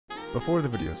Before the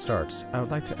video starts, I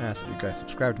would like to ask that you guys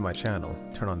subscribe to my channel,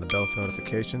 turn on the bell for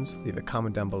notifications, leave a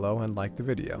comment down below, and like the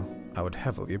video. I would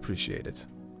heavily appreciate it.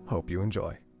 Hope you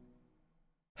enjoy.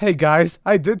 Hey guys,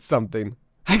 I did something.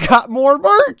 I got more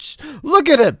merch! Look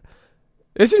at him!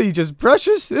 Isn't he just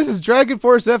precious? This is Dragon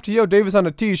Force FTO Davis on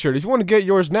a t-shirt. If you want to get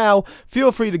yours now,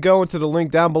 feel free to go into the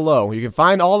link down below. You can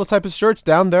find all the type of shirts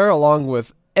down there along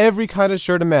with every kind of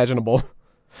shirt imaginable.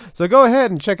 So go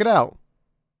ahead and check it out.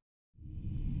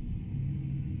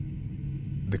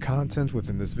 The content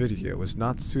within this video is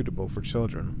not suitable for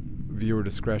children. Viewer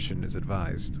discretion is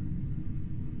advised.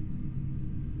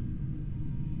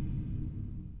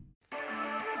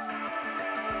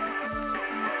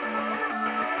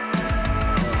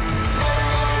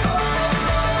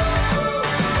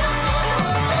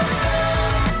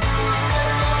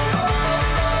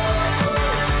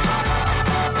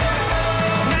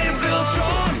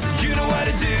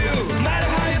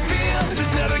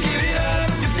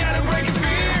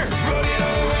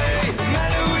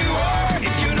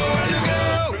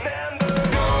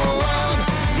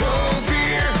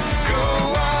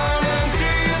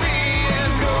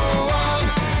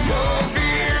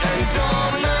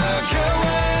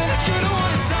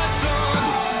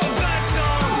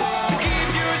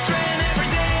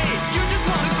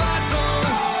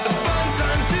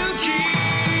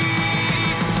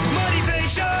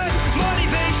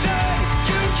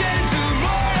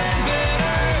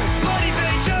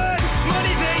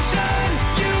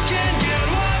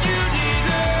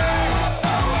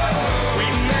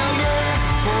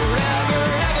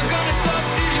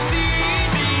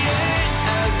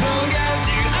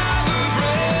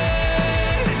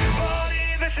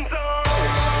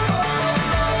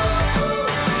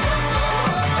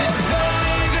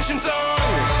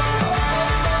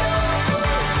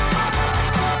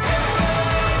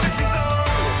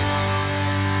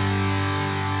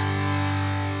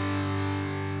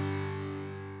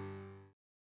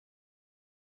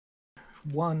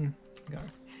 One go.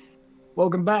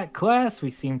 Welcome back, class.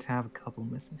 We seem to have a couple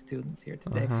missing students here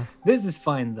today. This is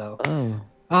fine though.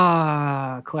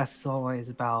 Class is always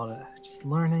about just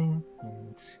learning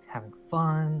and having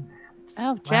fun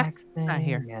and Jack's relaxing, not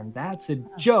here. and that's a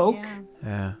joke.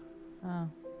 Yeah.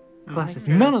 Class is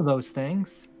none of those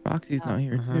things. Roxy's not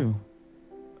here too.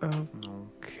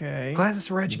 Okay. Class is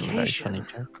for education.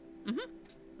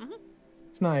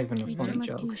 It's not even a funny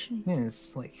joke. Yeah,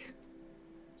 it's like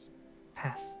just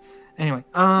pass. Anyway,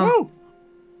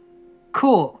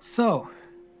 cool. So,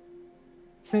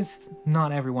 since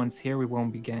not everyone's here, we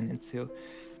won't be getting into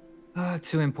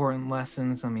too important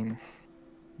lessons. I mean,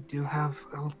 we do have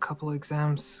a couple of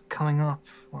exams coming up.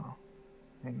 Well,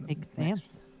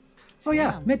 Exams? Oh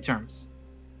yeah, midterms.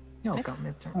 Yeah, we've got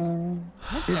midterms.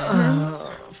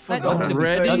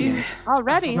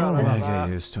 Already? Already? I get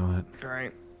used to it.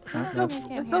 Great.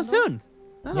 It's so soon.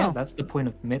 Yeah, that's the point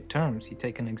of midterms. You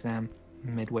take an exam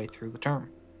midway through the term.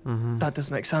 That does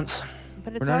make sense.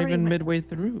 But We're it's not already even midway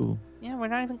through. Yeah, we're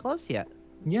not even close yet.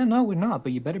 Yeah, no, we're not,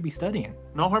 but you better be studying.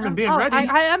 No harm in being Oh, ready.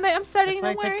 I'm studying.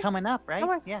 That's why Don't it's worry. coming up, right? Don't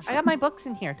worry. Yeah. I got my books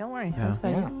in here. Don't worry. Yeah. I'm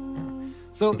studying.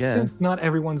 So, I guess. since not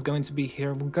everyone's going to be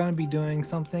here, we're going to be doing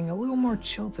something a little more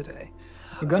chill today.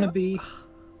 We're going to be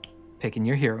picking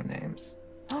your hero names.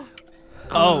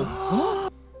 Oh.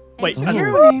 Wait,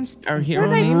 Hero names. Our hero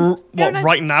names? what,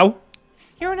 right now?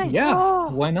 Hero name. Yeah, Oh.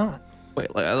 why not?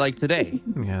 Wait, like today?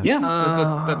 Yes. Yeah,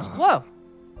 Whoa.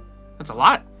 That's a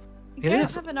lot. You It guys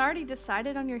is. haven't already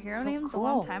decided on your hero So names a cool.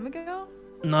 long time ago?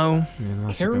 No. I mean,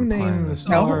 unless Hero you've been playing names this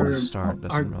from are- the start,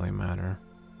 doesn't are- really matter.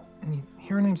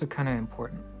 Hero names are kind of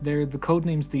important. They're the code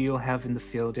names that you'll have in the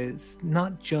field. It's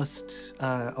not just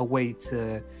a way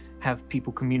to have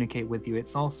people communicate with you.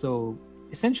 It's also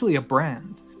essentially a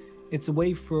brand. It's a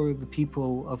way for the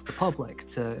people of the public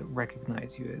to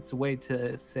recognize you. It's a way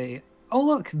to say, oh,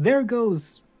 look, there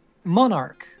goes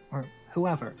Monarch or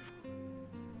whoever.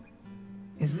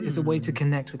 Is a way to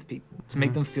connect with people, to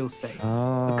make them feel safe.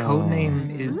 A code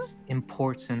name is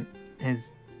important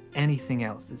as anything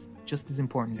else. It's just as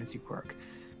important as your quirk.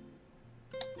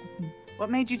 What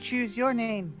made you choose your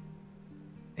name?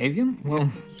 Avian?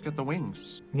 Well, Just got the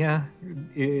wings. yeah,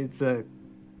 it's a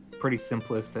pretty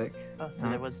simplistic. Oh, so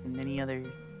there wasn't any other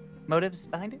motives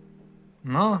behind it?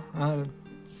 No,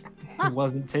 it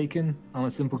wasn't taken. I'm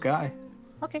a simple guy.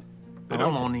 Okay. They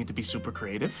don't all need to be super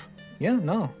creative. Yeah,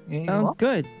 no. Sounds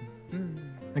good.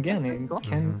 Again, That's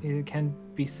cool. it can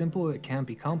be simple. It can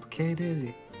be complicated.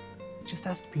 It just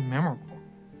has to be memorable.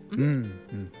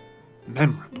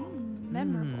 Memorable.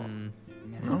 Memorable.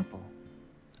 Memorable.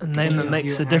 A name that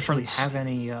makes a difference. Have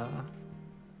any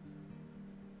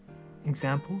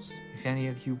examples? If any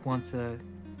of you want to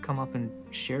come up and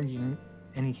share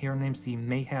any hero names that you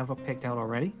may have picked out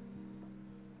already?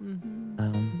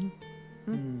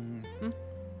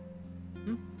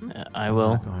 I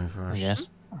will. Going first. I guess.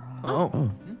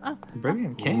 Oh,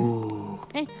 Brilliant, Kane. Ooh.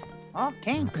 Oh,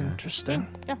 Kane. interesting.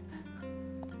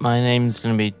 My name's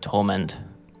gonna be Torment.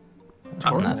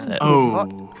 And that's it.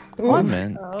 Oh.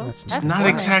 Torment. That's It's not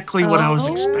exactly what I was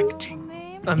expecting.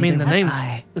 I mean, the Neither was name's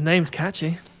I. the name's catchy.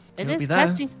 It It'll is be there.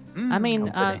 catchy. I mean,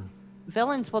 Comforting.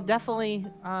 villains will definitely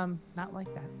not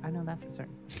like that. I know that for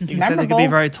certain. You could say they could be Memorable.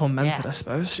 very tormented, Yeah. I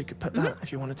suppose. You could put that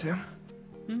if you wanted to.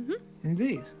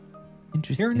 Indeed.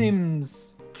 Interesting. Hero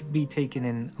names can be taken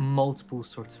in multiple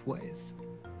sorts of ways.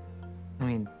 I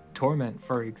mean, torment,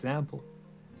 for example.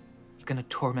 You're gonna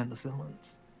torment the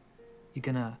villains. You're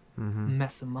gonna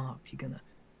mess them up. You're gonna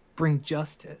bring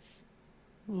justice.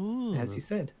 As you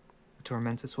said, a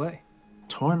tormentous way.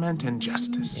 Torment and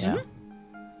justice. Yeah.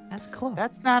 That's cool.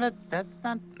 That's not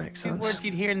Makes two sense. words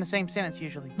you'd hear in the same sentence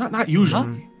usually. Not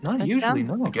usually. Not That usually,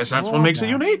 sounds- no. I guess that's what makes it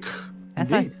unique.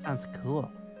 That Indeed. sounds cool.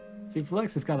 See,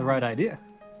 Flex has got the right idea.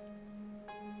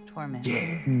 Torment.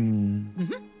 Yeah.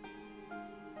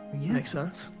 Yeah. Makes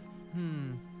sense.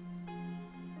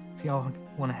 If y'all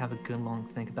want to have a good long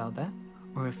think about that,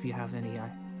 or if you have any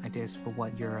ideas for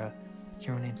what your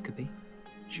hero names could be,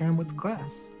 share them with the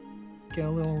class. Get a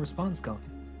little response going.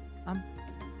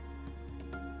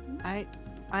 I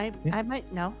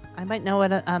might know. I might know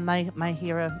what my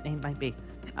hero name might be.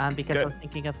 Because I Good. was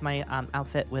thinking of my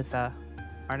outfit with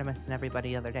Artemis and everybody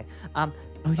the other day. Oh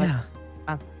yeah.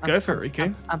 Go for it,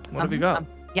 Riku. What have you got?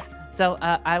 Yeah. So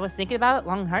I was thinking about it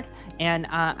long and hard, and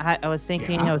I was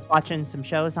thinking, I was watching some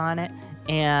shows on it,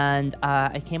 and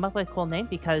I came up with a cool name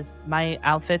because my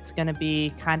outfit's gonna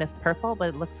be kind of purple, but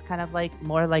it looks kind of like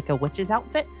more like a witch's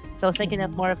outfit. So I was thinking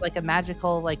of more of like a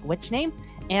magical like witch name,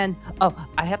 and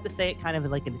I have to say it kind of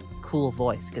like in a cool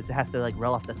voice because it has to like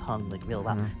roll off the tongue like real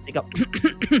loud. So you go,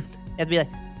 it'd be like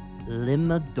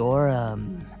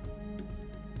Limodorum.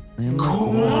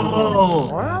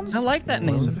 Cool. I like that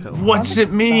name. What's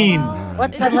it mean?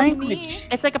 What's the language?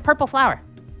 It's like a purple flower.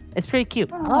 It's pretty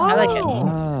cute. I like it.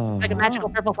 Oh. It's like a magical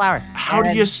purple flower. How do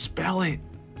you spell it?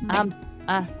 It's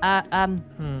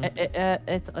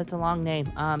a long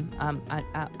name.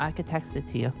 I could text it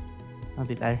to you. That'll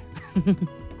be better.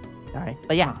 Sorry,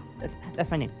 but yeah,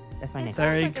 that's my name. That's my name.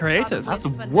 Very creative. That's a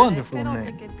phonetic. wonderful I don't name.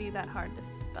 think it'd be that hard to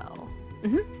spell.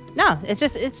 No, it's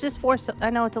just four. I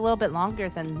know it's a little bit longer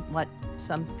than what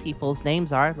some people's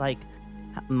names are. Like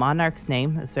Monarch's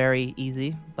name is very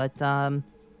easy, but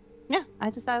yeah, I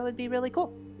just thought it would be really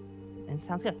cool. And it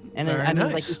sounds good. And Very I mean,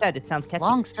 like nice. you said, it sounds catchy.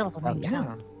 Long syllable name.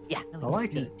 Yeah, Yeah, I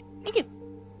like it. thank you.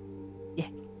 Yeah,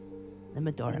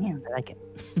 Limodorum. I like it.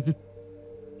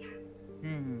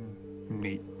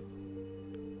 Neat.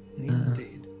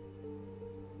 Indeed.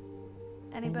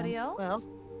 Anybody else? Well,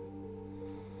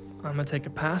 I'm gonna take a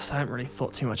pass. I haven't really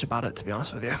thought too much about it, to be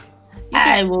honest with you.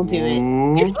 I will do it.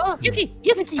 Ooh. Yuki.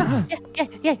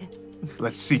 Yeah.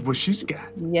 Let's see what she's got.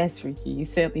 Yes, Ricky, you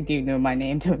certainly do know my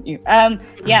name, don't you?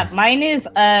 Yeah, mine is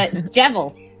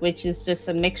Devil, which is just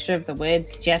a mixture of the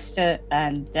words gesture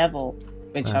and devil,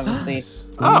 which obviously nice.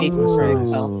 people very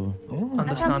well. Oh.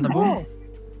 Understandable.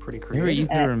 Pretty Very creative.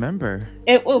 easy to remember.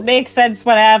 It will make sense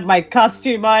when I have my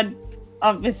costume on,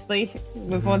 obviously.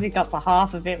 We've only got the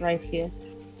half of it right here.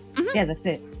 Yeah, that's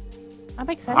it. That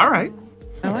makes sense. All right.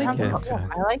 I like Sounds it. cool.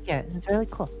 I like it. It's really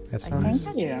cool. That's Like, nice.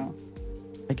 Thank you.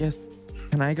 I guess.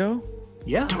 Can I go?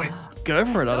 Yeah. Do it. Go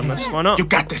for it, Artemis. Why not? You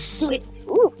got this. is it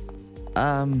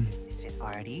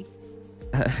Artie?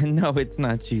 No, it's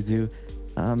not Chizu.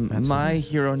 That's My nice.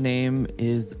 hero name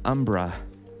is Umbra.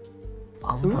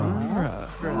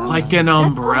 Like an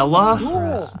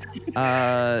umbrella?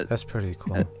 That's pretty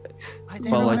cool. Why is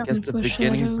Well, everyone I else guess in the full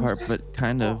beginning shadows? part, but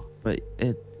kind of. But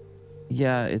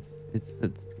yeah, it's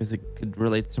because it could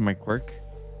relate to my quirk.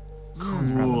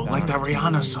 Cool. Like that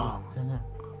Rihanna song.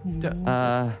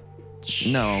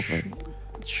 No, but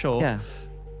Sure. yeah.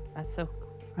 That's so.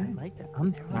 I like that.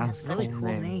 That's Really cool cool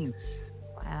name. names.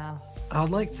 Wow. I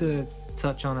would like to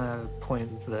touch on a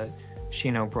point that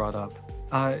Shino brought up.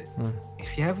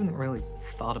 If you haven't really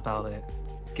thought about it,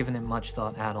 given it much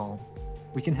thought at all,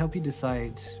 we can help you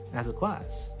decide as a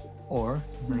class. Or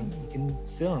you can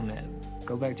sit on it,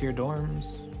 go back to your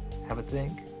dorms, have a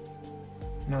think.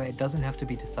 You know, it doesn't have to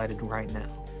be decided right now.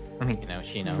 I mean, You know,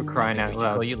 Shino. for crying out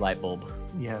loud. Call you light bulb.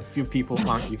 Yeah, a few people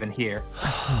aren't even here.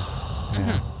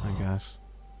 Yeah, I guess.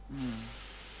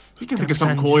 We can think Good of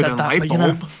something sense cooler said than that, light but you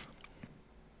know. bulb.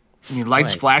 I mean,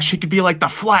 lights Right. flash. He could be like the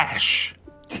Flash.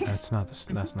 That's not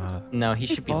that's not a No, he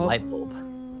should be Oh. light bulb.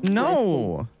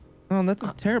 No. Oh, that's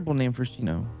a terrible name for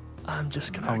Shino. I'm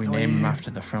just gonna. Oh, we ignore name him you.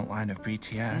 after the front line of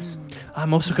BTS.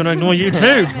 I'm also gonna ignore you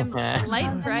too.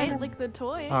 Light bright like the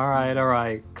toy. All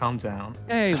right, calm down.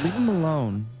 Hey, leave him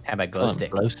alone. How about glow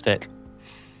stick? Glow stick.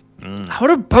 How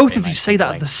do both of you say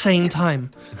that at the same time?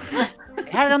 They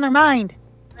had it on their mind.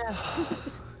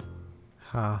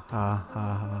 Ha ha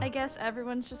ha. I guess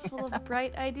everyone's just full of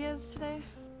bright ideas today.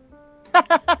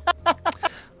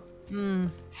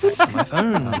 My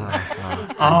phone.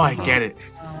 Oh, I get it.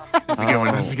 That's a good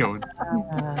one. That's a good one.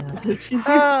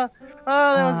 Oh, that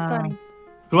was funny.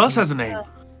 Who else has a name?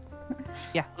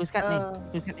 Yeah, who's got name?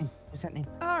 Who's got name? Who's got name?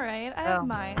 All right, I have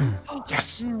mine.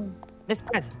 Yes. Miss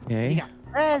Prez. Okay.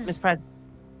 Miss Prez.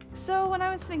 So when I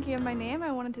was thinking of my name,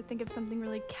 I wanted to think of something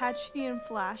really catchy and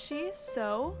flashy.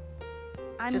 So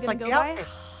I'm Just gonna like go the by outfit.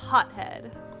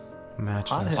 Hothead.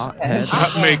 Matches. Hothead.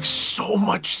 That makes so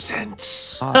much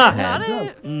sense. Not Hothead.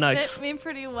 it. Nice. Fit me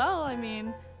pretty well. I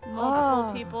mean,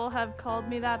 multiple people have called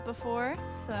me that before,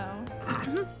 so.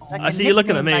 It's like I a see you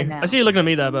looking at me. nickname by now. I see you looking at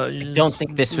me there, but you I just... don't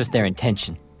think this was their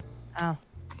intention. Oh.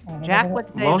 Jack would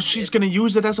say. Well, she's gonna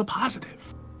use it as a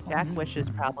positive. Jack wishes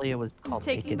probably it was called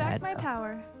Taking Bacon back Head. my though.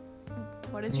 power.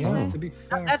 What did you Yeah, say? to be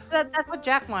fair. That's what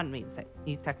Jack wanted me to say.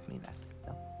 He texted me that.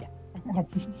 So yeah.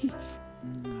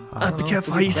 Be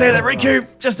careful how you say that, Riku.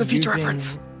 Just a future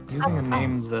reference. Using a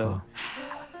name that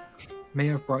may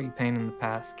have brought you pain in the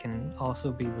past can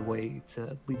also be the way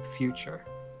to lead the future.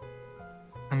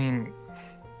 I mean,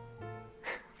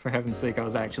 for heaven's sake, I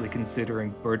was actually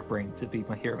considering Bird Brain to be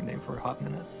my hero name for a hot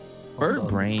minute. Bird Also,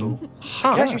 Brain? school.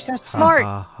 Because you're so smart.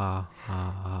 Ha ha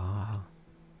ha ha.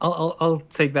 I'll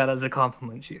take that as a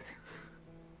compliment, Chief.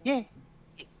 Yeah.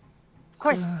 Of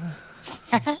course.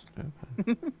 Yeah,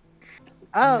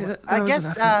 Oh, that I was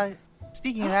guess. an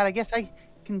Speaking of that, I guess I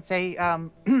can say.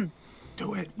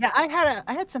 Do it. Yeah, I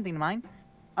had something in mind.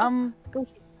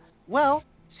 Well,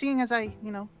 seeing as I,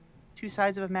 two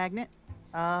sides of a magnet,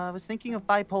 I was thinking of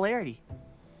bipolarity.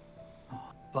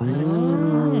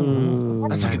 Ooh.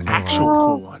 That's like an actual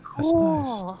cool one. That's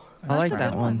nice. I like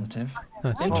that one. Positive.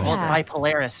 That's Or interesting.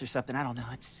 bipolaris or something. I don't know.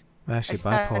 It's Actually, just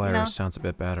thought, bipolar sounds a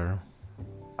bit better.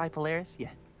 bipolaris. Yeah.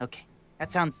 Okay.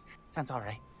 That sounds all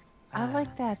right. I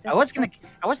like that. I was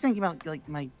thinking about like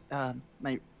my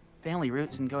my family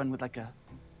roots and going with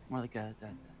more like a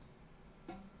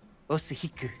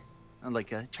Osahiku,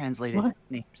 like a translated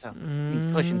name. So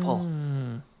means push and pull.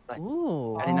 But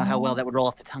Ooh. I didn't know how well that would roll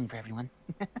off the tongue for everyone.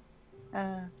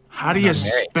 How do you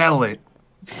spell it?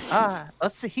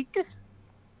 Osahiku.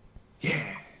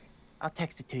 Yeah. I'll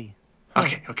text it to you.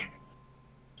 Okay. Okay.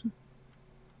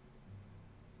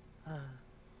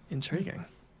 Intriguing.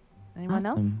 Anyone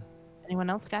else? Awesome. Anyone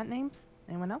else got names?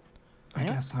 Anyone else? I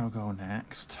guess I'll go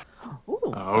next. Ooh.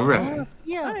 All right.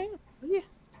 Yeah. All right. Yeah.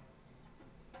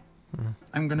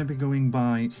 I'm going to be going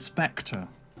by Spectre,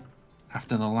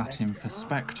 after the Latin for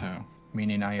spectre,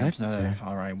 meaning I observe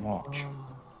or I watch.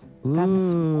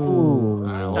 Ooh.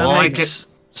 I That like makes it.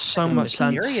 so much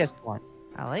sense. Curious one.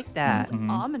 I like that.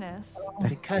 Ominous.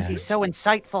 Because he's so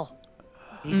insightful.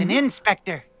 He's an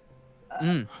inspector.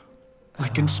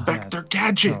 Like Inspector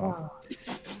Gadget.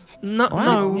 No,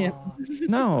 no,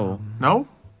 No. No?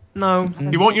 no,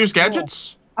 You won't use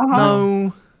gadgets?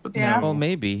 no. Well,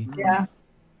 maybe. Yeah.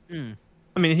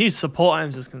 I mean, he's support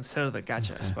items is considered a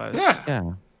gadget, I suppose. Yeah.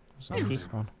 Yeah.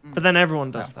 But then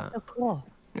everyone does that. So cool.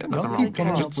 Yeah, Y'all nothing wrong with keep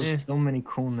coming up gadgets. with so many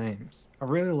cool names. I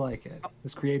really like it.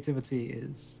 This creativity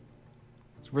it's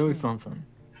really something.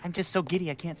 I'm just so giddy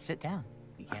I can't sit down.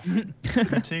 Yes. Me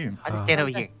too. I'll just stand over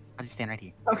here. I'll just stand right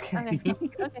here. Okay.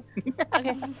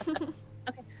 Okay.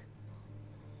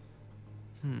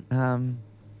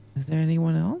 Is there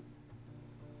anyone else?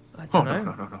 I Oh, don't no,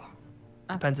 know. no, no, no.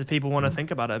 Depends if people want to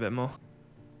think about it a bit more.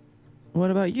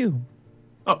 What about you?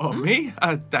 Oh, me?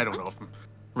 I don't know if I'm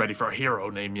ready for a hero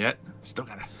name yet. Still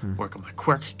gotta work on my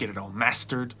quirk, get it all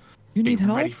mastered. You need get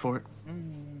help? ready for it.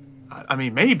 I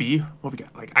mean, maybe. What we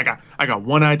got? Like, I got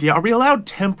one idea. Are we allowed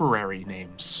temporary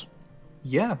names?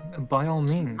 Yeah, by all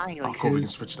means. Oh, cool. We can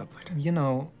because, switch it up later. You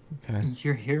know, Okay.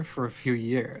 you're here for a few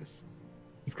years.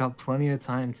 You've got plenty of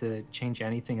time to change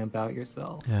anything about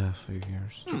yourself. Yeah, a few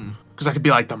years. Because I could be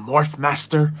like the Morph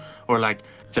Master, or like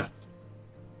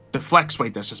the Flex.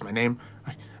 Wait, that's just my name.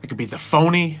 I could be the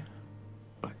Phony.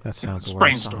 But That sounds it's worse,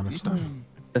 brainstorming honestly. stuff.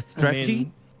 The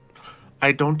stretchy?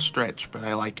 I don't stretch, but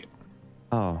I like it.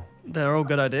 Oh. They're all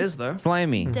good ideas, though.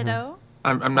 Slimy. Ditto.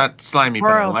 I'm not slimy,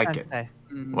 but I like it.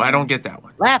 Well, I don't get that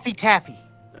one. Laffy Taffy.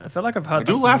 I feel like I've I heard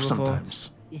do that laugh before. sometimes.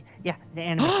 Yeah, the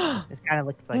anime. It kind of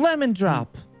looks like. Lemon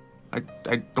drop.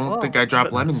 I don't think I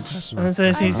drop lemons. That's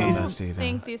I not- don't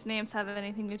think these names have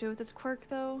anything to do with this quirk,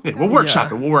 though. Yeah, we'll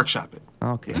workshop it. We'll workshop it.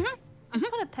 Okay.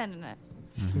 Put a pen in it.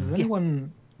 Does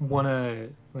anyone want to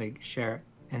like share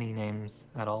any names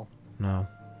at all? No.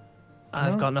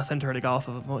 I've got nothing to really go off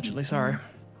of, unfortunately. Sorry.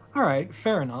 All right,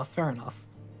 fair enough. Fair enough.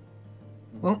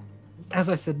 Well, as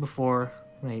I said before,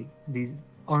 like these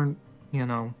aren't, you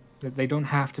know, they don't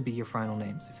have to be your final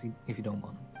names if you don't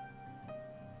want them.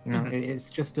 You know, it's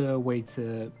just a way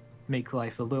to make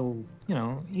life a little, you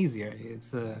know, easier.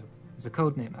 It's a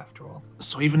code name after all.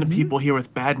 So even the people here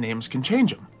with bad names can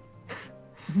change them.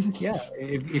 Yeah,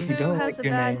 if you Who don't has like a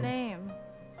your bad name. name?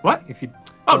 What? If you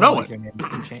Oh, don't no like one. your name, you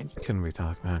can change it. Can we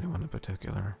talk about anyone in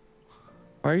particular?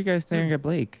 Why are you guys staring at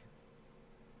Blake?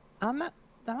 I'm not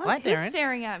Who's staring.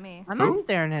 staring at me? I'm not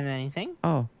staring at anything.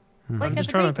 Oh. Like I'm just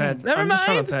a trying to great pay. name. I'm just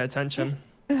trying to pay attention.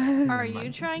 Are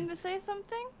you trying to say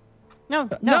something? No,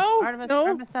 Artemis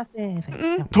not saying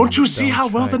anything. No. Don't you see Don't how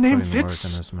well try the name putting words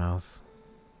fits? in his mouth.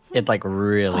 It like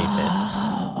really fits.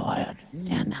 Oh, I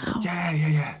understand now.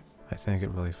 Yeah. I think it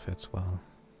really fits well.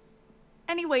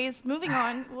 Anyways, moving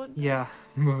on. Yeah,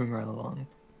 moving right along.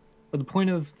 But the point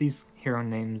of these hero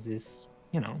names is,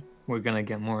 you know, we're gonna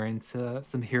get more into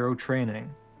some hero training.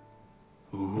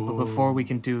 But before we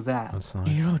can do that, That's nice.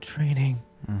 Hero training.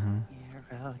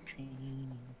 Hero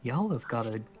training. y'all have got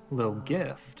a little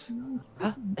gift.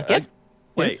 A gift?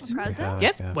 Wait. Present?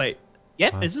 Gift? Wait.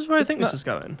 Gift? Is this where I think this not- is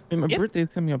going? My Yep.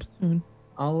 birthday's coming up soon.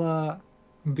 I'll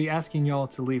be asking y'all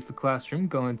to leave the classroom,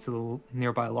 go into the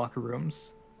nearby locker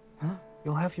rooms.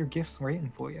 You'll have your gifts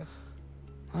waiting for you.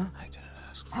 I didn't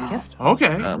ask for Gifts? Okay.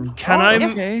 Can I?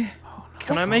 Okay.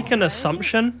 Can I make an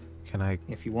assumption? Can I?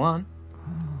 If you want.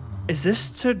 Is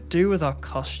this to do with our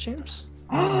costumes?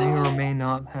 It may or may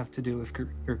not have to do with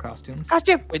your costumes.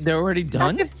 Costume! Wait, they're already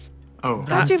done? Oh.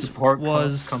 That Support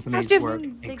was companies Costumes. work They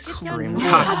get done extremely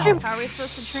fast. Costume. How are we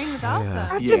supposed to train without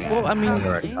Yeah. them? Yeah. Well, I mean,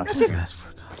 I didn't ask for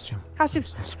a costume. Costumes!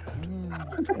 So screwed.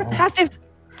 Costumes!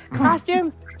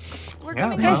 Costume! We're Yeah,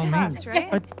 coming by all in fast, means.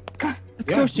 right? let's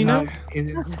go, Shino.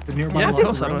 It's the nearby Yeah, of locker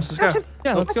course, rooms. Artemis. Let's go.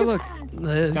 Yeah, let's go look.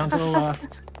 It's down to the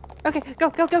left. Okay, go!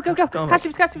 Go.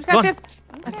 Costumes! Go on.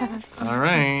 All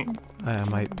right. I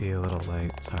might be a little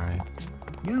late. Sorry.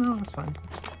 Yeah, no, that's fine.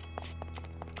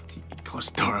 He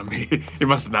closed the door on me. He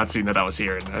must have not seen that I was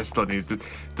here, and I still needed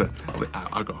to.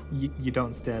 I'll go. You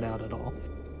don't stand out at all.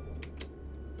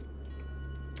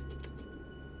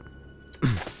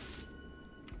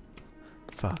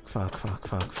 Fuck. I don't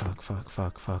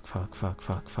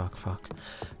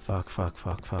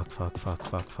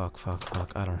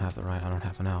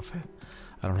have an outfit.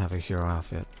 I don't have a hero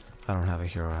outfit. What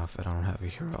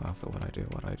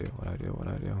I do.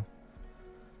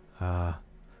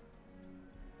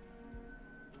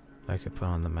 I could put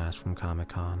on the mask from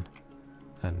Comic-Con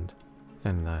and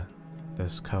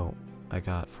this coat I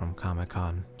got from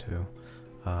Comic-Con too.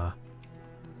 I'm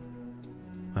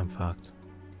fucked.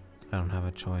 I don't have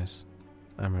a choice.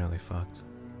 I'm really fucked.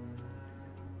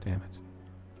 Damn it.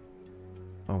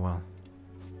 Oh well.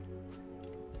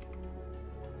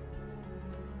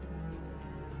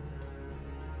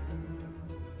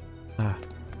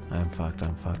 I'm fucked.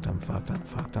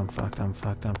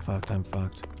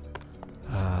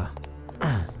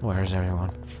 Where's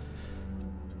everyone?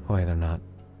 Wait, they're not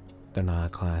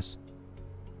at class.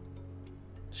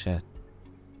 Shit.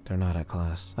 They're not at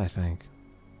class, I think.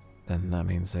 Then that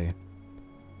means I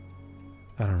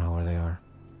don't know where they are.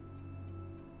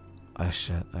 I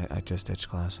just ditched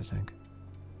class, I think.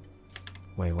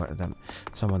 Wait,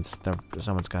 someone's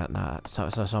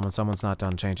not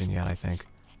done changing yet, I think.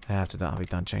 I have to be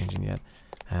done changing yet.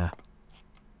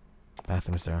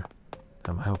 Bathroom's there.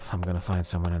 I hope I'm gonna find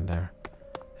someone in there.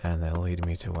 And they'll lead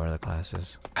me to where the class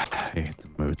is. I hate the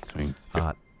mood swings. Who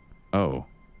are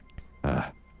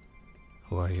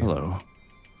you? Hello.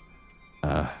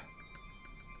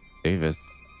 Davis.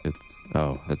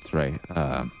 That's right.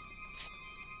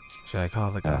 Should I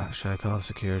call the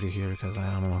security here because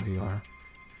I don't know who you are?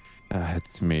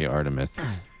 It's me, Artemis.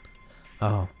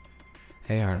 Oh.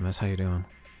 Hey Artemis, how you doing?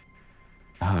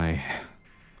 Hi.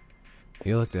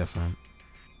 You look different.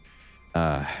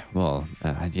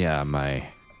 Yeah, my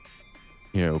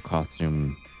hero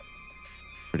costume,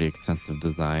 pretty extensive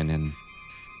design, and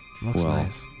Looks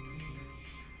nice.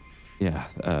 Yeah,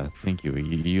 thank you.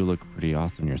 You look pretty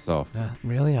awesome yourself.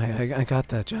 Really? I got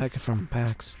that jacket from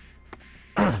PAX.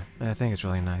 I think it's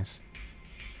really nice.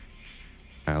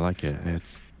 I like it.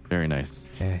 It's very nice.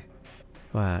 Hey.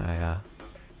 Well,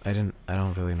 I don't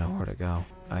really know where to go.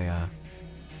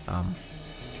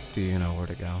 Do you know where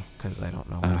to go? Because I don't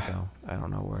know where to go. I don't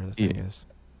know where the thing is.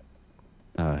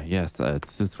 Yes,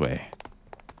 it's this way.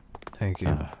 Thank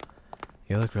you.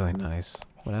 You look really nice.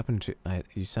 What happened to...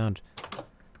 you sound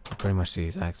Pretty much the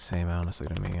exact same, honestly,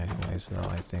 to me, anyways. Though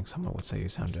I think someone would say you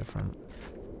sound different.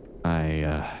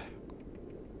 I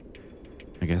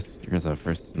guess you're the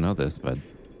first to know this, but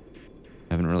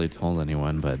I haven't really told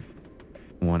anyone. But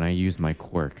when I use my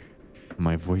quirk,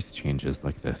 my voice changes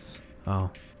like this. Oh,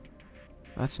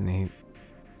 that's neat.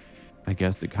 I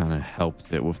guess it kind of helps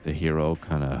it with the hero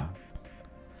kind of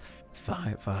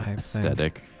vibe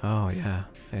aesthetic. Thing. Oh yeah,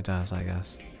 it does. I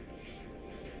guess.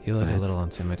 You look a little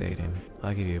intimidating.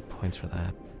 I'll give you points for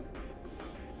that.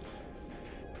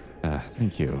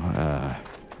 Thank you.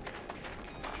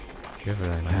 You're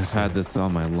really nice. I've had this all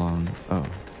my long. Oh,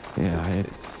 yeah.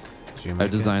 It's. I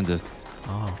designed this.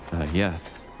 Oh.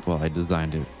 Yes. Well, I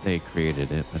designed it. They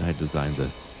created it, but I designed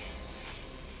this.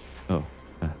 Oh.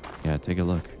 Yeah. Take a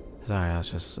look. Sorry, I was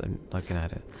just looking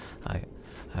at it.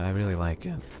 I really like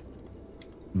it.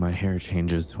 My hair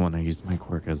changes when I use my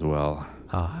quirk as well.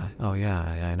 Oh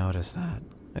yeah, I noticed that.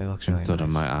 It looks really nice. And so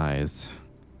do my eyes.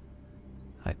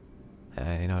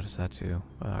 I noticed that too,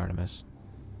 Artemis.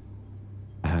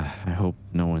 I hope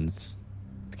no one's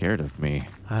scared of me.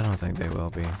 I don't think they will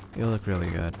be. You look really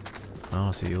good.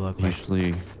 Honestly, you look like...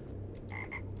 Usually,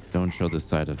 don't show this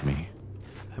side of me.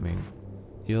 I mean,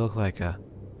 you look like a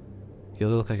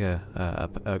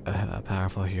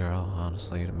powerful hero,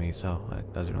 honestly, to me, so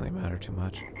it doesn't really matter too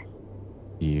much.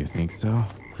 You think so?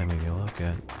 I mean, you look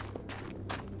good.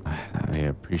 I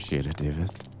appreciate it,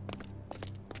 Davis.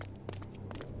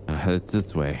 It's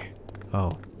this way.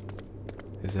 Oh.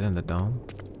 Is it in the dome?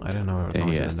 I didn't know we were going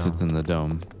to the dome. Yes, it's in the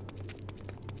dome.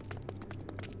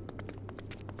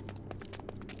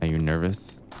 Are you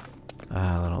nervous?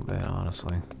 A little bit,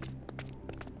 honestly.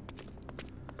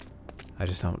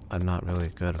 I'm not really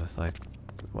good with, like,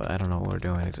 I don't know what we're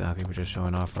doing exactly. We're just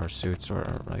showing off our suits or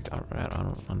like, I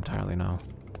don't entirely know.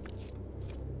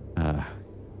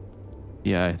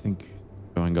 Yeah, I think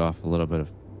showing off a little bit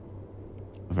of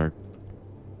our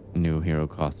new hero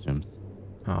costumes.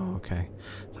 Oh, okay.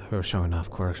 I thought we were showing off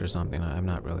quirks or something. I'm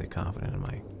not really confident in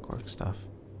my quirk stuff.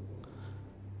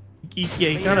 Yeah,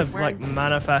 he kind of like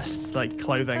manifests like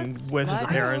clothing with his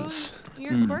appearance.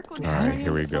 Your quirk would just turn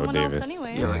here we into go, someone else Davis.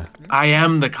 anyway. You're like, I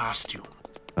am the costume.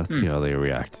 Let's see how they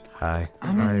react. Hi.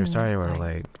 Sorry we're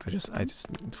late. I just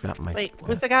forgot my. Wait,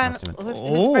 who's the guy? costume. Who's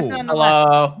the person on the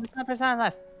Hello. left? Who's the person on the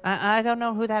left? I don't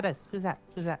know who that is. Who's that?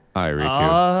 Who's that? Hi,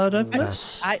 Riku.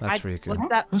 That's Riku. What's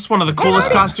that? That's one of the coolest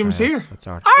costumes here. That's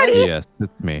Artie. Yes,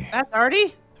 it's me. That's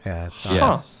Artie? Yeah, it's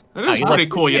Yes. That is pretty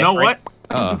cool. You know what?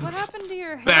 What happened to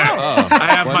your hair? There. I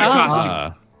have my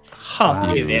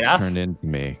costume. Easy enough. Turned into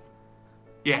me.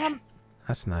 Yeah.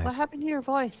 That's nice. What happened to your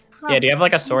voice? Yeah, do you have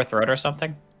like a sore throat or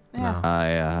something?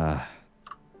 Yeah.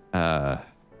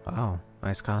 Oh,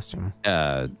 nice costume.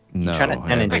 No. You trying to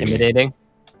sound intimidating?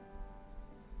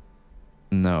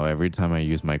 No, every time I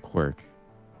use my quirk,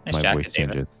 Nice my jacket, voice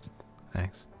changes.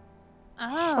 Thanks.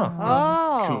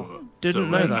 Oh. Cool.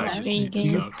 Didn't know that. Do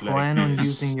you plan on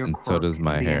using your And quirk so does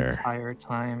my the hair. entire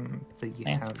time that you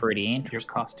That's have pretty your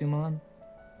interesting. costume on?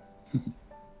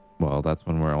 Well, that's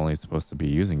when we're only supposed to be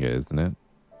using it, isn't it?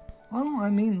 Well, I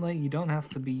mean, like, you don't have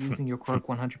to be using your quirk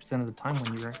 100% of the time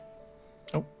when you're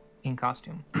in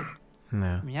costume. No.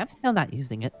 I mean, I'm still not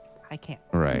using it. I can't.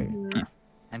 Right.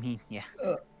 I mean, yeah.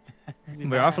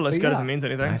 We are for less good if it means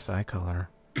anything. Nice eye color.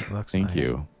 It looks Thank nice.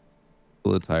 you.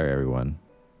 Full attire, everyone.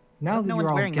 Now that No you're one's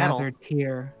all wearing metal. gathered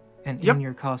here and Yep. in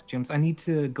your costumes, I need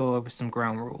to go over some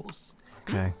ground rules.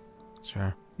 Okay.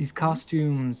 Sure. These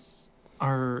costumes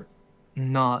are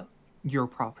not your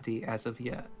property as of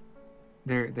yet.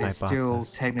 They I bought still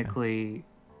this, okay. technically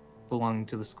belong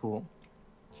to the school.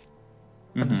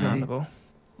 Understandable.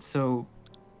 So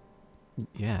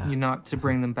Yeah. you're not to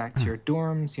bring them back to your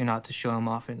dorms. You're not to show them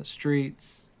off in the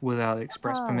streets without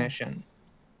express Oh. permission.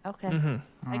 Okay.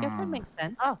 Mm-hmm. I guess that makes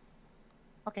sense. Oh.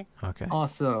 Okay. Okay.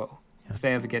 Also, Yeah. if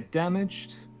they ever get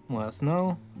damaged, let us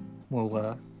know. We'll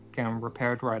get them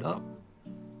repaired right up.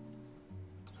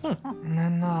 And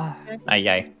then,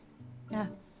 Aye. Yeah.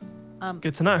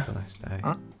 Good to know. It's a nice day.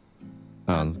 Huh?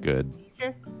 Sounds good.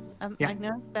 Teacher, Yeah. I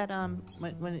noticed that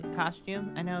when it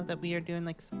costume, I know that we are doing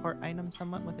like support items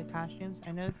somewhat with the costumes.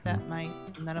 I noticed that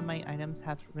none of my items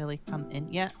have really come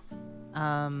in yet.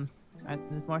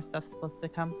 There's more stuff supposed to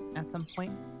come at some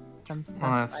point. Some stuff,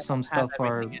 I if some don't have stuff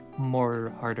are everything yet.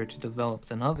 more harder to develop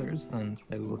than others, then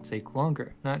they will take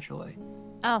longer, naturally.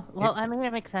 Oh well, I mean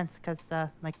that makes sense because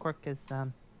my quirk is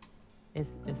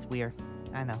weird.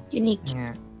 I know. Unique.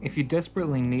 Yeah. If you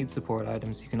desperately need support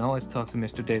items, you can always talk to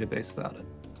Mr. Database about it.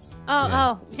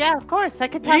 Yeah, of course. I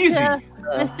could talk Easy. to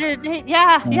Mr. D.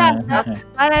 Yeah.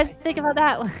 Why did I think about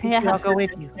that? Yeah. I'll go with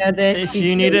you. If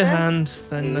you need a hand,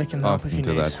 then I can help if Talking you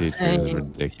to need. that teacher is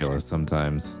ridiculous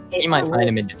sometimes. You might find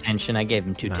him in detention. I gave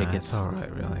him 2 tickets. It's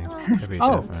alright, really. Could be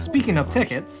Oh, different. speaking of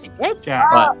tickets,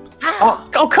 Jack.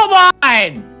 Oh, come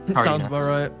on! Sounds about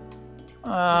right.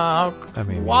 I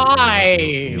mean, why?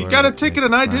 You got a ticket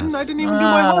and I didn't. I didn't even do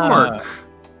my homework.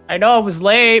 I know I was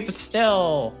late, but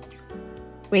still.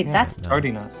 Wait, Yeah, that's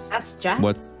tardy us. that's Jack.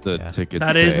 What's the ticket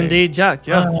That say? is indeed Jack.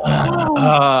 Yeah.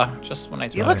 Just when I.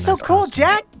 You look so cool,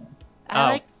 Jack.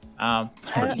 Thank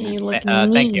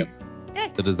you.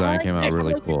 The design came out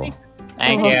really cool.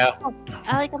 Thank you.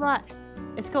 I like him a lot.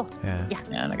 It's cool. Yeah. Yeah,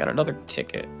 and I got another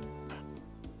ticket.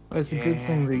 Well, it's a good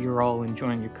thing that you're all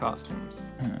enjoying your costumes.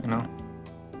 You know,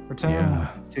 return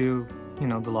to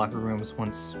the locker rooms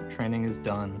once training is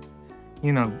done.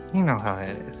 You know how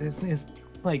it is. It's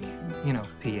like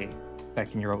PA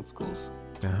back in your old schools.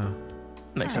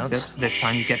 Makes sense. Except this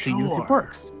time you get to use your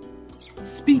quirks.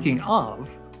 Speaking of,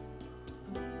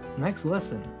 next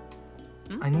lesson,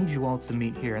 I need you all to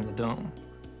meet here in the dome.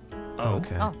 Oh.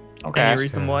 Okay. Okay. Any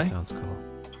reason why? Sounds cool.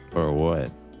 Or what?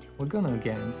 We're gonna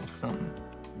get into some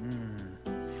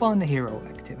fun hero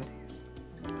activities.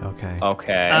 Okay. Okay.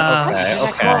 Okay. All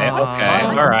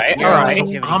right.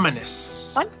 So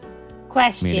ominous.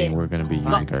 Question. Meaning we're going to be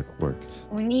using our quirks.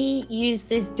 Can we use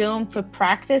this dome for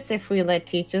practice if we let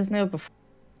teachers know before?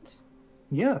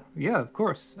 Yeah, of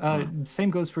course. Same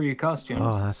goes for your costumes.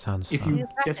 Oh, that sounds If fun. you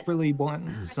desperately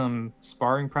want some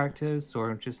sparring practice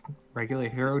or just regular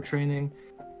hero training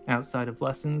outside of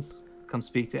lessons, come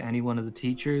speak to any one of the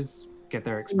teachers, get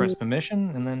their express permission,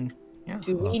 and then,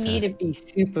 Do we need to be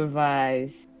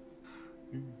supervised?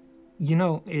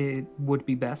 It would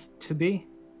be best to be.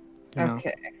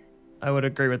 Okay. I would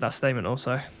agree with that statement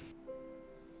also.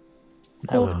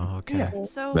 Oh, okay.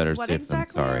 So Better what safe than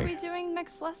exactly are sorry. we doing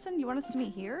next lesson? You want us to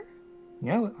meet here?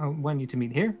 Yeah, I want you to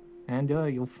meet here, and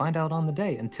you'll find out on the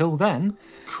day. Until then,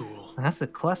 cool. That's a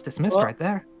class dismissed right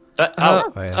there.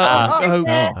 Okay.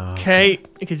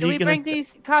 Because Do you're we gonna. bring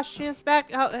these costumes back?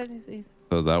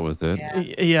 So that was it?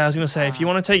 Yeah, I was gonna say if you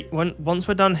want to take once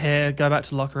we're done here, go back to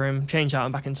the locker room, change out,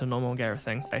 and back into normal gear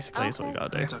thing. Basically, is what you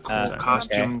gotta do. It's a cool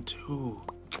costume too.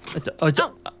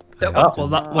 Well,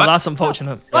 that's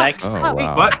unfortunate. Flex. Oh,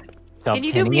 wow. What? Stop Can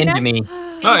you do turning me into next? me.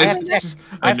 No, it's just,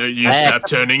 I know you stopped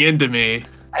turning into me.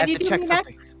 I have you to do check me next?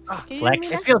 something. Can you do me Flex.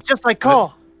 It next? feels just like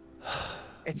Cole.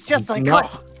 It's just like Not-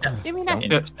 Cole. Do me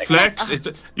next. Flex,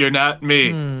 you're not me.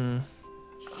 I'm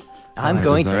Like,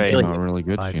 going is to that kill not you. really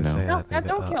good, I you can know. say No, I think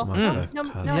don't kill. most of the No,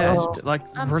 colors- no. Yeah, it's like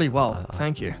really well.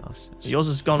 Thank you. Yours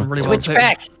has gone really well Switch too.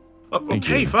 back.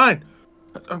 Okay, fine.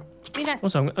 Me next.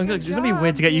 Also, it's gonna be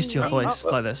weird to get used to your voice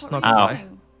like this. Not Oh. gonna lie.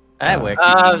 That works.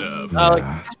 I'll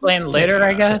explain later,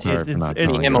 I guess. Sorry for not it's-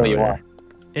 telling Emily, you you earlier. are.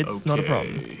 It's not a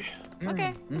problem.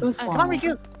 Okay. Come on,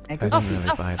 Riku. I didn't really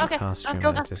buy the okay. costume. Go,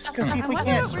 I go, just go see if we What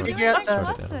can are we figure out doing the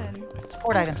next lesson?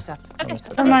 sport item stuff. Okay.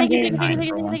 Come on, Thank you, Dave. thank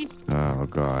you. Oh,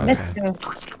 God. Let's go.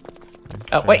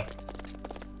 Oh, wait.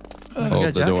 Hold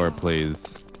the Jack. door,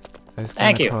 please. It's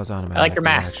Thank gonna you. close I like your automatically,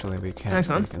 mask. Actually, we can't Thanks,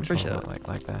 man. really control Appreciate it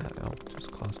like that. It'll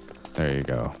just close. There you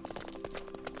go.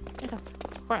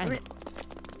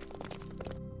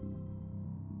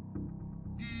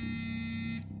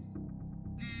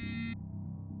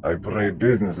 I pray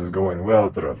business is going well,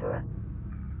 Trevor.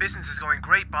 Business is going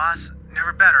great, boss.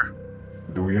 Never better.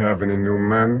 Do we have any new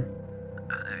men?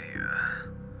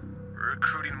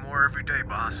 Recruiting more every day,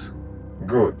 boss.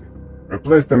 Good.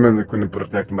 Replace the men that couldn't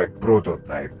protect my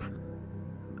prototype.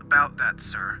 About that,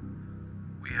 sir.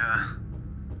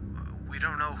 We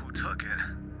don't know who took it.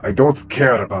 I don't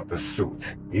care about the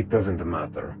suit. It doesn't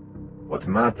matter. What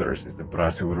matters is the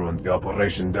brass who ruined the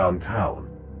operation downtown.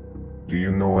 Do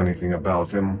you know anything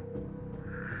about him?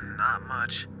 Not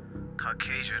much.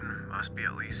 Caucasian, must be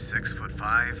at least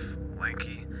 6'5",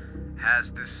 lanky.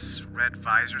 Has this red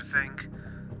visor thing.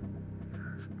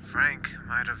 Frank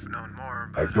might have known more,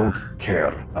 but... I don't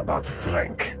care about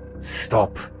Frank.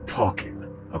 Stop talking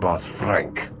about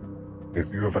Frank.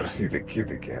 If you ever see the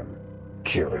kid again,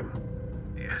 kill him.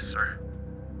 Yes, sir.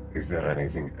 Is there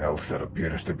anything else that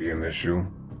appears to be an issue?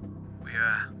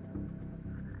 We're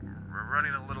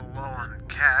running a little low on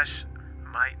cash.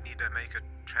 Might need to make a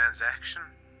transaction.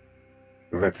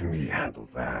 Let me handle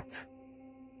that.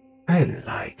 I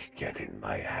like getting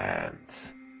my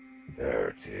hands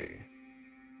dirty.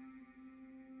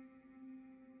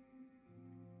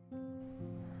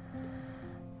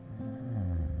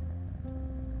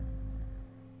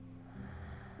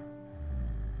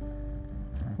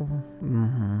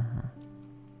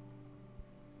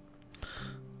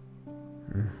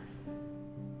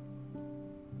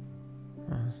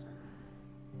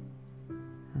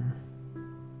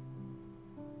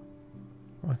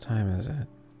 What time is it?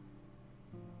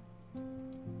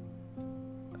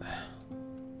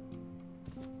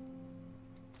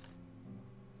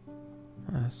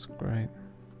 That's great.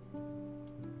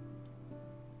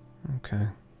 Okay.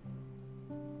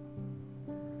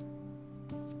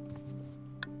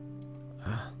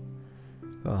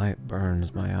 The light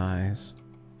burns my eyes.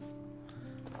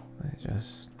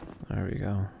 There we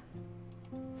go.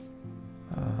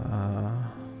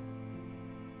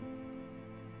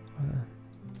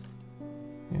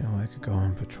 You know, I could go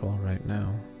on patrol right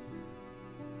now.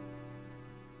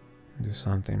 Do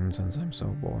something since I'm so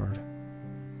bored.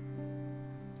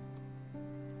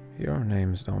 Your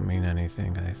names don't mean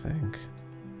anything, I think.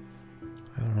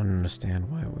 I don't understand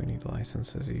why we need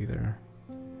licenses either.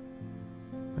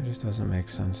 It just doesn't make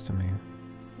sense to me.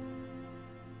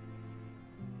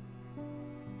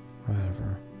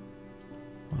 Whatever.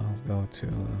 I'll go to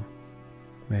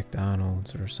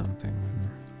McDonald's or something.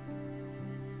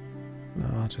 No,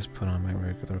 I'll just put on my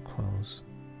regular clothes.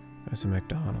 There's a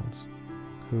McDonald's.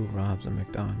 Who robs a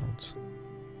McDonald's?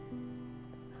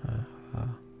 Ha ha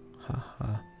ha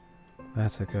ha.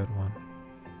 That's a good one.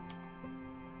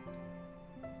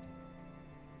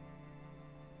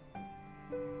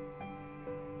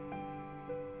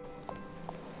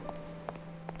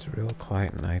 It's a real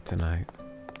quiet night tonight.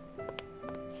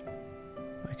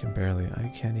 I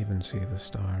can't even see the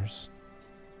stars.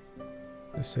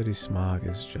 The city smog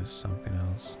is just something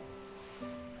else.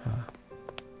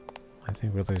 I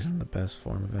think we're losing the best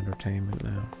form of entertainment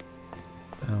now.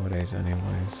 Nowadays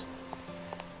anyways.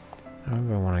 I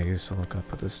remember when I used to look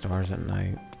up at the stars at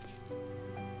night.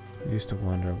 I used to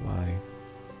wonder why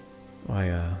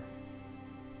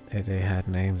they had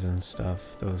names and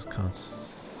stuff. Those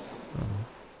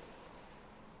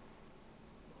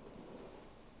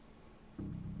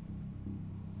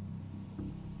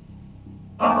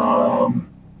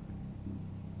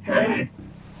Hey.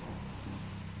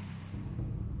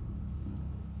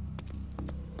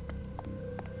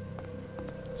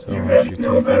 So what did you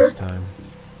take this time?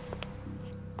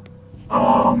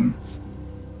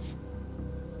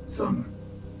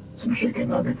 Some chicken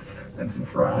nuggets and some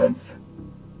fries.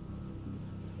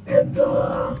 And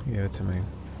Give it to me.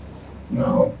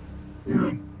 No.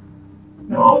 Dude.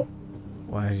 No.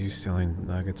 Why are you stealing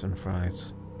nuggets and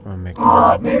fries from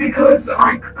McDonald's? Maybe because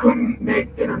I couldn't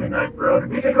make dinner tonight, bro. Did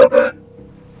we think about that?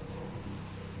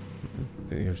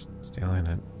 You're stealing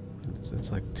it.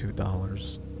 It's like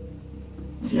 $2.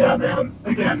 Yeah, man.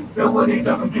 Again, ability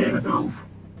doesn't pay the bills.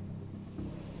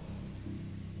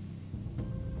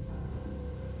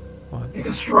 What? It's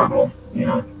a struggle, you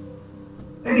know.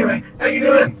 Anyway, how you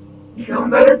doing? You feeling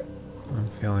better? I'm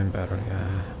feeling better,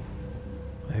 yeah.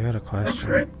 I got a question. That's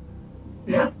great.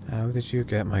 Yeah? How did you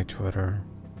get my Twitter?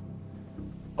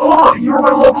 Oh, you were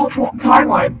my local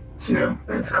timeline, too.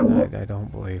 That's cool. I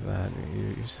don't believe that.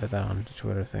 You said that on the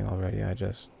Twitter thing already.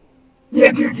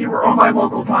 Yeah, dude, you were on my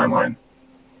local timeline.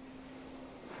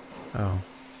 Oh.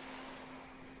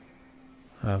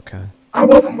 Okay. I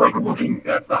wasn't like looking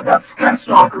at that. That's kind of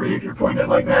stalkery if you're putting it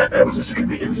like that. It was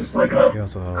just like a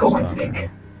coincidence.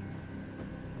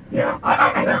 Yeah,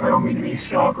 I don't mean to be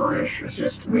stalkerish. It's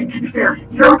just, I mean, to be fair,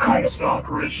 you're kind of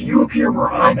stalkerish. You appear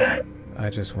where I'm at. I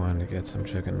just wanted to get some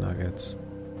chicken nuggets.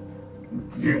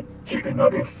 Dude, chicken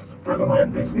nuggets for the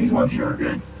win. These ones here are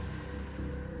good.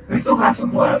 They still have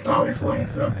some left, obviously.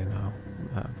 So. I know.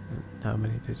 How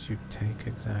many did you take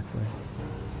exactly?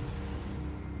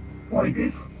 20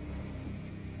 piece.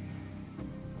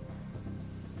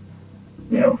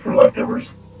 You know, for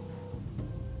leftovers.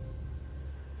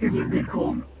 Because they're good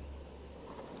cold.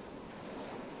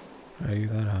 Are you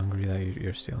that hungry that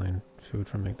you're stealing food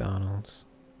from McDonald's?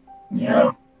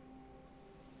 Yeah.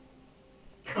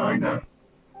 Kinda.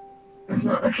 There's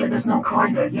no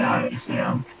kinda. Yeah, I just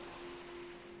am.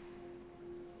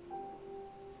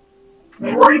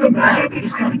 They weren't even mad. They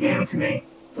just kind of gave it to me.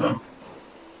 So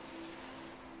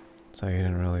you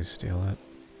didn't really steal it?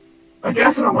 I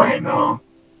guess in a way, no.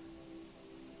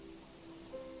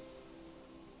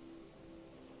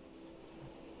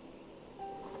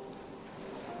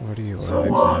 Where do you live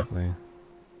exactly?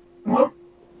 What?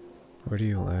 Where do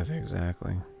you live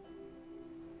exactly?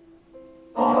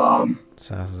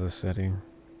 South of the city.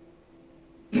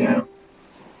 Yeah.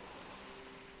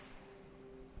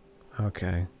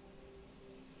 Okay.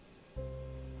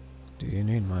 Do you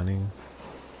need money?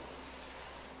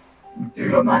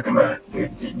 Dude, I'm not gonna.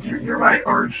 Dude, you're my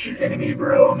arch enemy,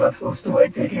 bro. I'm not supposed to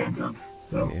like take handouts.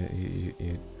 So.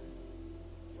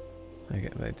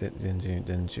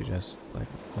 Didn't you just like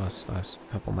last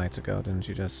couple nights ago? Didn't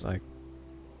you just like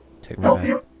take me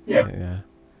back? Yeah.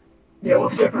 Yeah. Well,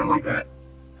 it's different like that.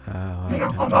 You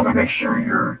know, I'm gonna make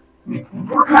sure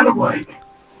we're kind of like,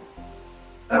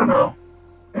 I don't know.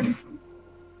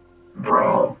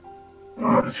 Bro, I don't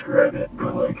know how to describe it,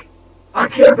 but like, I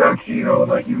care about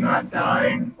like you not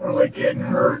dying or like getting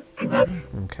hurt, because that's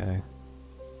okay.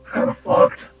 It's kind of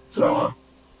fucked. So,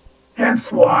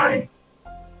 hence why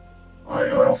I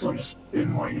also just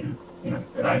didn't want you to,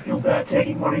 and I feel bad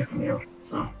taking money from you.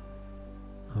 So.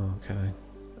 Okay,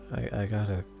 I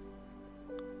gotta.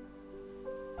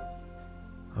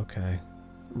 Okay,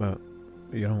 but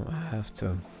you don't have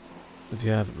to. If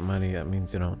you have money, that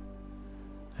means you don't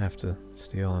have to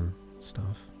steal and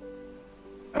stuff.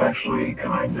 Actually,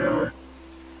 kinda.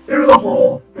 There's a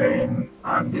whole thing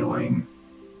I'm doing,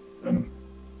 and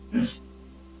this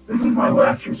is my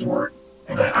last resort,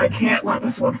 and I can't let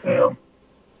this one fail.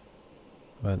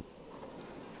 But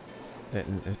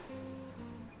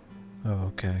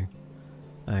oh, okay.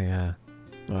 I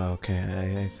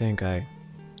think I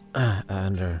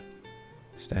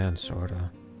understand, sorta.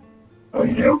 Oh,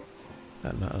 you do?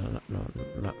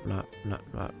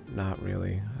 Not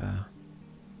really.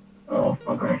 Oh,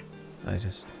 okay. I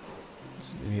just,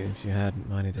 if you had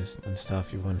money and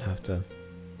stuff, you wouldn't have to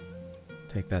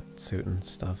take that suit and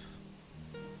stuff.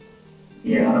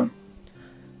 Yeah.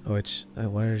 Which,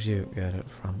 where did you get it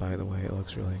from, by the way? It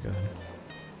looks really good.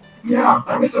 Yeah,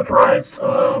 I was surprised,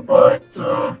 but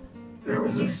there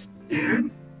was this dude,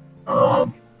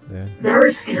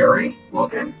 very scary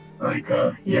looking, like,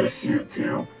 he had a suit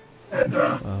too, and,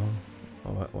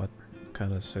 what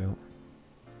kind of suit?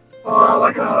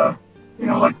 Like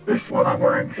like this one I'm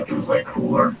wearing, except it was, like,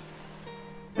 cooler.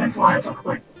 That's why I took,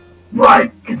 like, what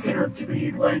I considered to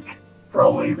be, like,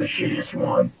 probably the shittiest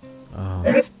one. Oh.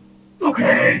 And it's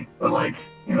okay, but, like,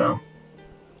 Oh,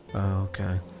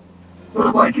 okay.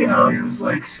 But, like, he was,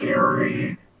 like,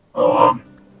 scary,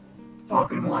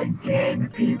 fucking, like, gang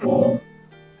people,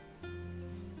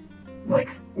 like,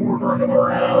 ordering them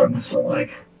around, so,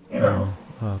 like, Oh,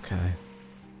 okay.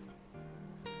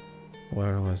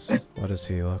 What does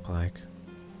he look like?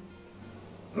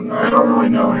 I don't really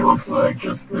know what he looks like,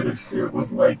 just that his suit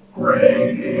was, like,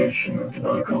 gray-ish, and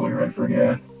another color I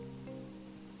forget.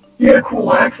 He had a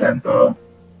cool accent, though.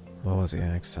 What was the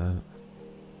accent?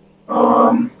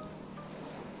 I'd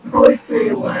probably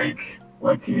say, like,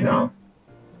 Latino.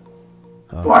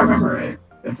 Oh. So I remember it.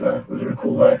 It was a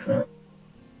cool accent.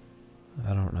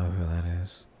 I don't know who that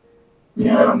is.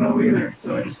 Yeah, I don't know either,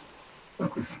 so I just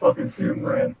took this fucking suit and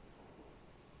ran.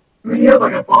 I mean, he had,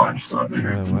 like, a bunch, so I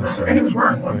figured, and he was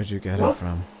wearing one. Where'd you get it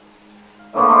from?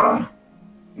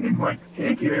 You can, like,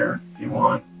 take you there, if you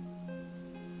want.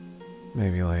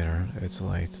 Maybe later. It's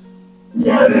late.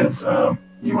 Yeah, it is.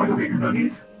 You wanna go get your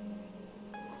nuggies?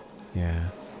 Yeah,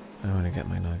 I want to get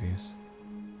my nuggies.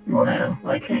 You wanna,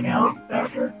 like, hang out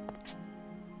after?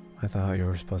 I thought you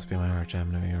were supposed to be my arch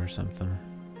enemy or something.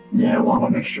 Yeah, well, I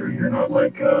wanna make sure you're not,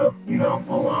 like,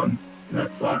 alone.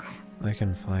 That sucks. I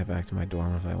can fly back to my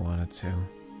dorm if I wanted to.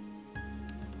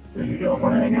 So you don't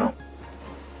wanna hang out?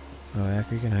 Oh, yeah,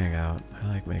 we can hang out. I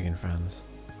like making friends.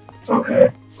 Okay,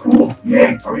 cool.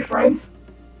 Yay, are we friends?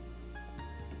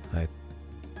 I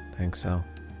think so.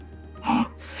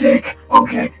 Sick!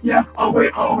 Okay, yeah, I'll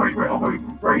wait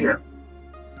right here.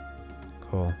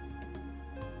 Cool.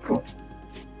 Cool.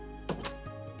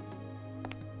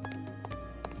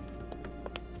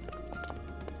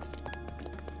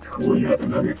 Cool, you got the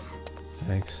nuggets.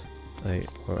 Thanks.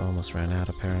 We're almost ran out,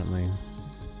 apparently.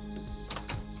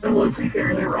 And well, to be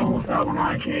fair, they were almost out when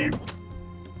I came.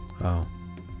 Oh,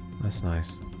 that's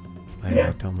nice.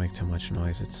 I don't make too much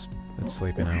noise. It's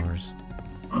sleeping hours.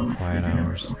 Oh, Quiet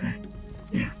hours. Okay.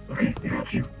 Yeah, okay, I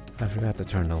got you. I forgot to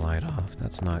turn the light off.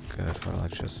 That's not good for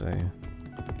electricity.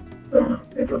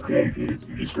 It's okay if you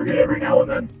just forget every now and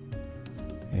then.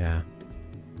 Yeah.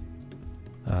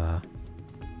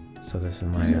 So this is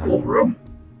my cool room.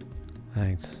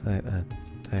 Thanks.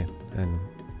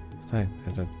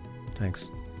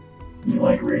 Thanks. You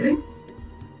like reading?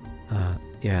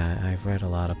 Yeah, I've read a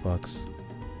lot of books.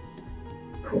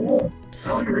 Cool.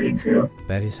 I like reading too.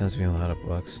 Betty sends me a lot of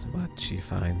books that she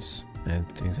finds and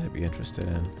things I'd be interested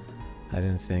in. I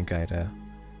didn't think I'd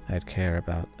care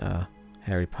about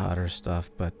Harry Potter stuff,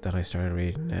 but then I started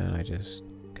reading it and I just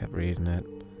kept reading it.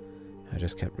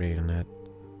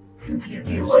 Did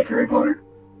you like Harry Potter?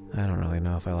 I don't really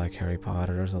know if I like Harry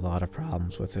Potter. There's a lot of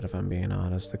problems with it, if I'm being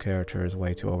honest. The character is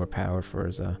way too overpowered for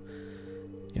his,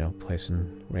 place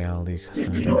in reality. Do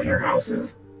you know what your house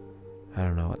is? I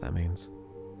don't know what that means.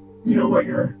 You know what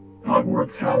your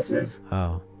Hogwarts house is?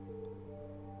 Oh.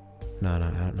 No,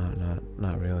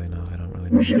 not really, no, I don't really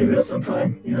know. We should do that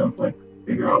sometime, like,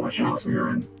 figure out which house we are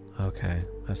in. Okay,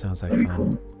 that sounds like That'd be fun.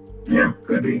 cool. Yeah,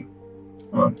 could be.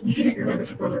 You should get your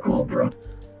nuggets before they're cold, bro.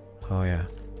 Oh yeah,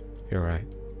 you're right.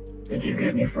 Did you get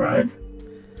any fries?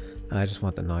 I just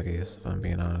want the nuggies, if I'm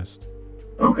being honest.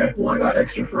 Okay, well I got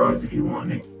extra fries if you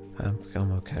want any.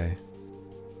 I'm okay.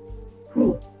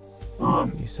 Cool.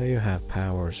 You say you have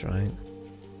powers, right?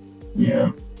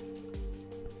 Yeah.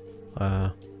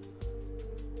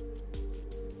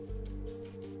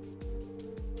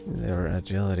 They're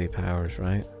agility powers,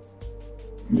 right?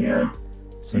 Yeah.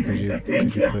 So could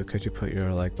you put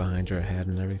your leg behind your head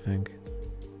and everything?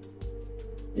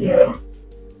 Yeah.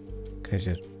 Could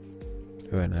you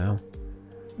do it now?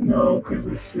 No, because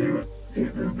the suit,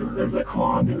 there's a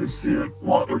con to the suit.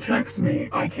 While it protects me,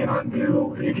 I cannot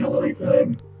do the agility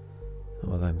thing.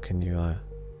 Well then, can you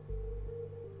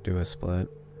do a split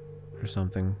or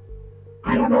something?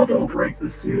 I don't know if it'll break the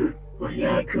suit, but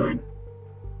yeah, it could.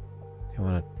 You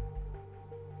wanna?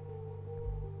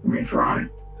 Let me try.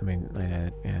 I mean,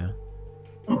 yeah.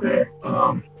 Okay,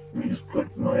 let me just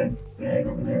put my bag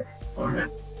over there. Alright.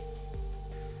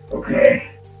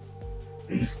 Okay.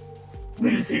 Let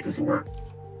me just see if this will work.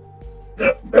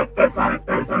 That's not it.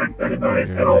 That is not it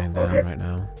You're at all. laying down right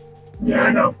now. Yeah,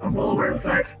 I know. I'm well aware of the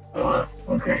fact.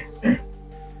 Okay.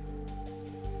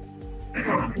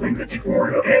 Come on, leave it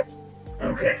forward. Okay.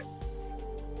 Okay.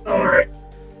 Alright.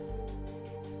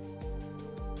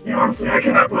 Yeah, honestly, I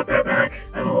cannot put that back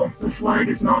at all. This leg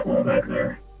is not going back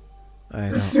there.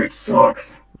 The suit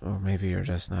sucks. Or maybe you're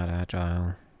just not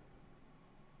agile.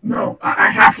 No, I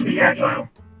have to be agile.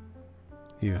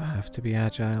 You have to be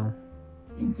agile?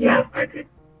 Yeah, I could.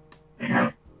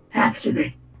 I have to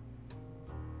be.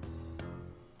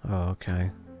 Oh, okay.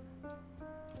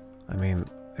 I mean,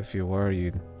 if you were,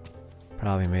 you'd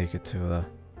probably make it to the,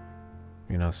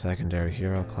 secondary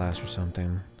hero class or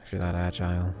something, if you're that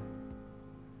agile.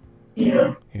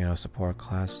 Yeah. Support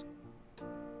class.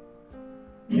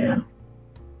 Yeah.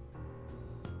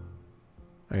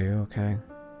 Are you okay?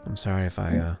 I'm sorry if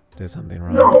I did something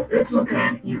wrong. No, it's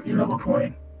okay. You have a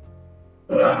point.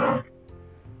 But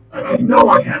I know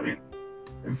I haven't.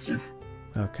 It's just.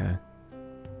 Okay.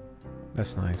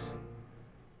 That's nice.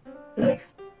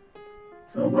 Thanks.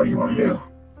 So what do you want to do?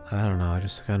 I don't know, I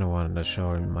just kind of wanted to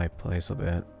show him my place a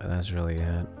bit, and that's really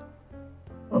it.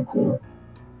 Oh, cool.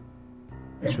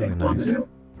 It's really nice.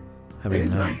 I mean,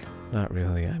 nice. Not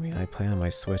really. I mean, I play on my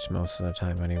Switch most of the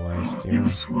time anyways. Do you have a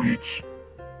Switch?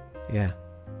 Yeah.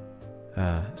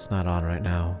 It's not on right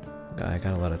now. I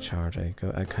gotta let it charge. I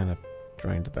kind of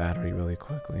drained the battery really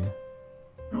quickly.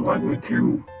 No, I would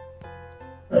too.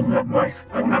 I don't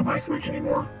have my Switch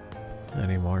anymore.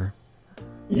 Anymore?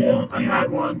 Yeah, I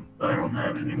had one, but I don't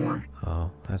have it anymore.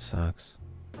 Oh, that sucks.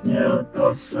 Yeah, it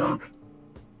does suck.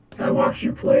 Can I watch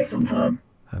you play sometime?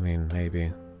 I mean,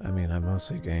 maybe. I mean, I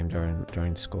mostly game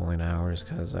during schooling hours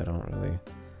because I don't really...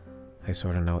 I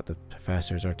sort of know what the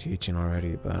professors are teaching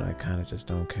already, but I kind of just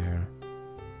don't care.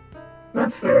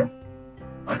 That's fair.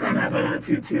 I kind of have that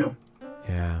attitude too.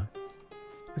 Yeah.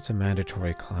 It's a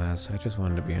mandatory class. I just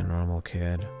wanted to be a normal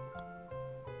kid.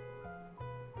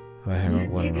 But I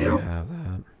wouldn't really have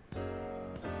that.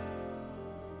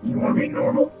 You want to be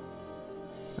normal?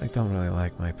 I don't really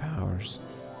like my powers.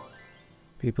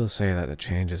 People say that it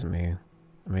changes me.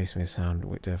 It makes me sound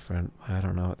different, but I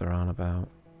don't know what they're on about.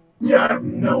 Yeah, I have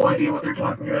no idea what they're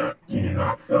talking about. You do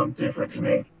not sound different to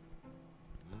me.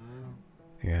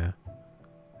 Yeah.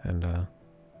 And,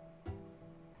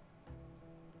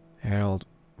 Harold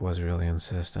was really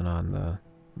insistent on the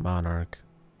monarch,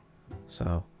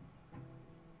 so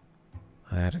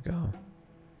I had to go.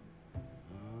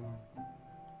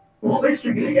 Well, at least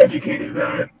you're getting educated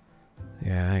about it.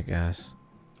 Yeah, I guess.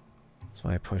 That's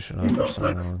why I push it off for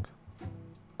so long.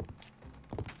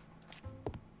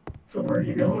 So where are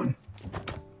you going?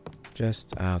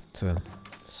 Just out to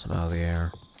smell the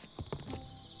air.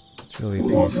 It's really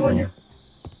peaceful.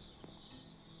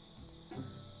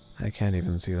 I can't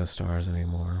even see the stars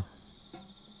anymore.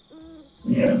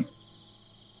 Yeah.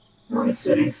 We're in a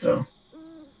city, so...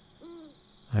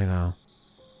 I know.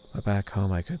 But back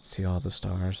home I could see all the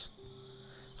stars.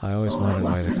 I always wondered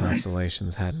why the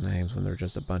constellations had names when they're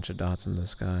just a bunch of dots in the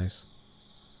skies.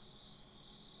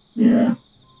 Yeah.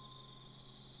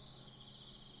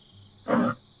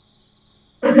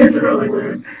 That is really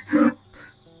weird.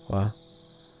 What?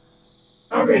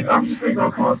 I mean, I'm just thinking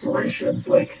about constellations,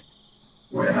 like,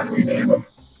 how do we name them?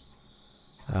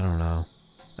 I don't know.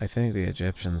 I think the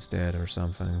Egyptians did or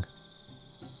something.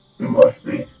 It must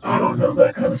be. I don't know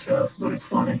that kind of stuff, but it's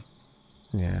funny.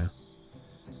 Yeah.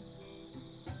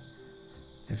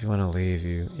 If you want to leave,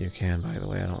 you can, by the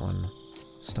way. I don't want to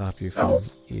stop you from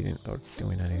eating or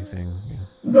doing anything.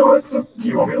 No, do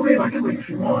you want me to leave? I can leave if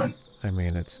you want. I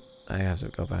mean, it's I have to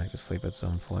go back to sleep at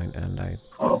some point, and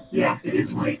Oh, yeah, it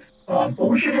is late. But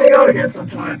we should hang out again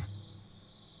sometime.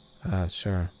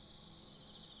 Sure.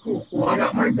 Cool. Well, I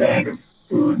got my bag of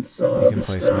food, so... We can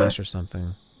play Smash or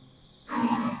something.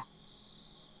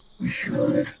 We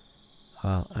should.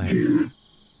 Well, Dude.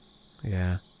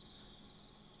 Yeah.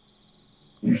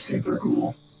 You're super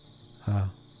cool. Oh.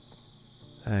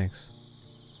 Thanks.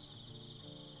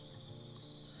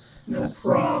 No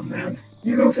problem, man.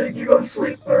 You go to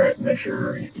sleep, alright? Make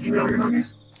sure you eat all your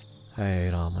nuggies. I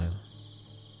ate all mine.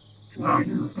 Wow,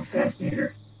 you're a fast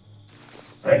eater.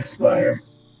 I aspire.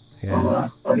 Yeah.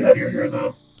 I'll get out of your hair,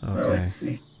 though. Okay. Let's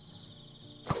see.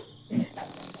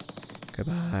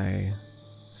 Goodbye,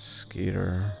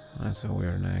 Skeeter. That's a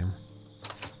weird name.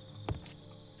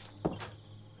 I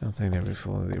don't think they ever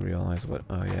fully realized what.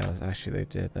 Oh yeah, actually they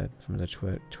did that from the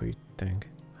tweet thing.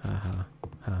 Haha.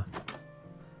 Ha.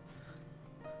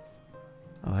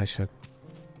 Oh, I should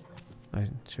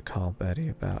call Betty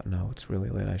about. No, it's really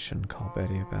late. I shouldn't call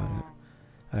Betty about it.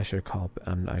 I shouldn't call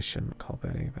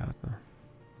Betty about them.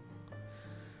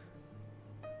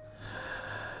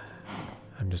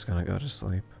 I'm just gonna go to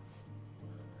sleep.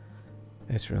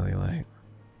 It's really late.